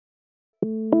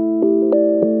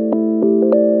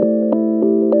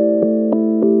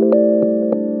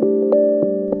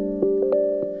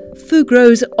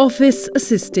Fugro's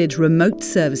Office-Assisted Remote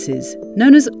Services,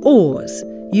 known as OARS,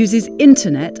 uses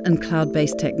internet and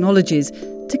cloud-based technologies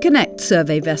to connect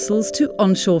survey vessels to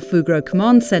onshore Fugro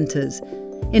command centres,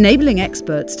 enabling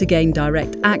experts to gain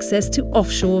direct access to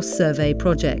offshore survey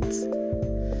projects.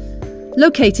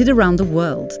 Located around the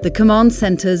world, the command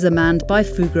centres are manned by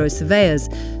Fugro surveyors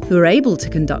who are able to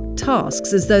conduct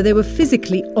tasks as though they were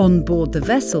physically on board the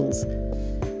vessels.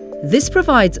 This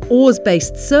provides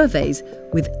OARS-based surveys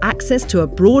with access to a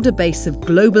broader base of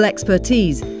global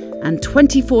expertise and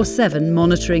 24/7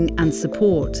 monitoring and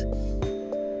support.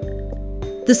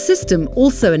 The system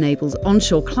also enables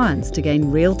onshore clients to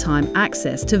gain real-time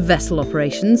access to vessel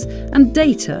operations and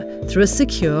data through a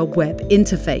secure web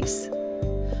interface.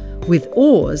 With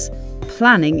OARS,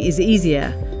 planning is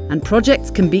easier and projects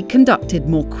can be conducted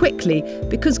more quickly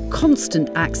because constant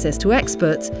access to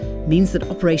experts means that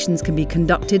operations can be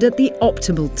conducted at the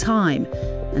optimal time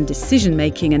and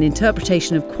decision-making and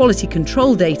interpretation of quality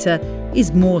control data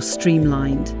is more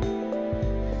streamlined.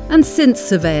 And since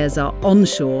surveyors are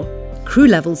onshore, crew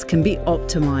levels can be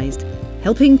optimised,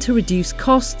 helping to reduce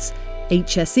costs,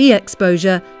 HSE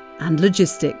exposure and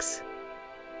logistics.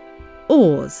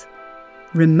 OARS,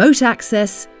 remote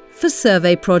access for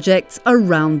survey projects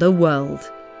around the world.